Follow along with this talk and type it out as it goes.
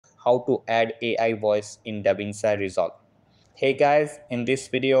how to add AI voice in DaVinci Resolve. Hey guys, in this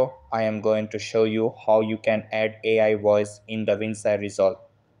video, I am going to show you how you can add AI voice in DaVinci Resolve.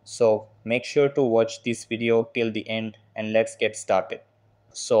 So make sure to watch this video till the end and let's get started.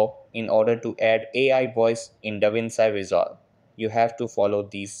 So in order to add AI voice in DaVinci Resolve, you have to follow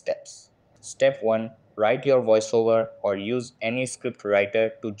these steps. Step 1. Write your voiceover or use any script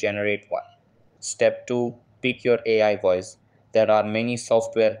writer to generate one. Step 2. Pick your AI voice. There are many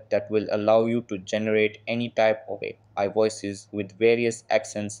software that will allow you to generate any type of AI voices with various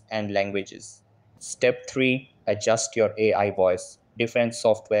accents and languages. Step 3. Adjust your AI voice. Different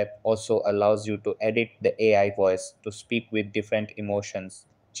software also allows you to edit the AI voice to speak with different emotions,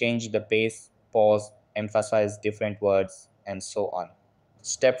 change the pace, pause, emphasize different words, and so on.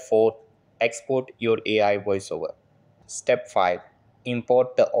 Step 4. Export your AI voiceover. Step 5.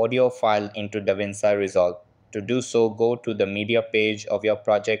 Import the audio file into DaVinci Resolve. To do so, go to the media page of your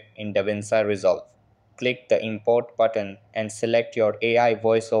project in DaVinci Resolve. Click the import button and select your AI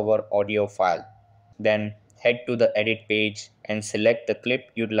voiceover audio file. Then head to the edit page and select the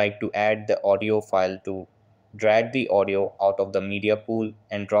clip you'd like to add the audio file to. Drag the audio out of the media pool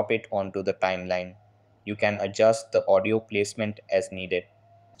and drop it onto the timeline. You can adjust the audio placement as needed.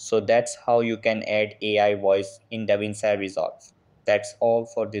 So that's how you can add AI voice in DaVinci Resolve. That's all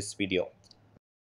for this video.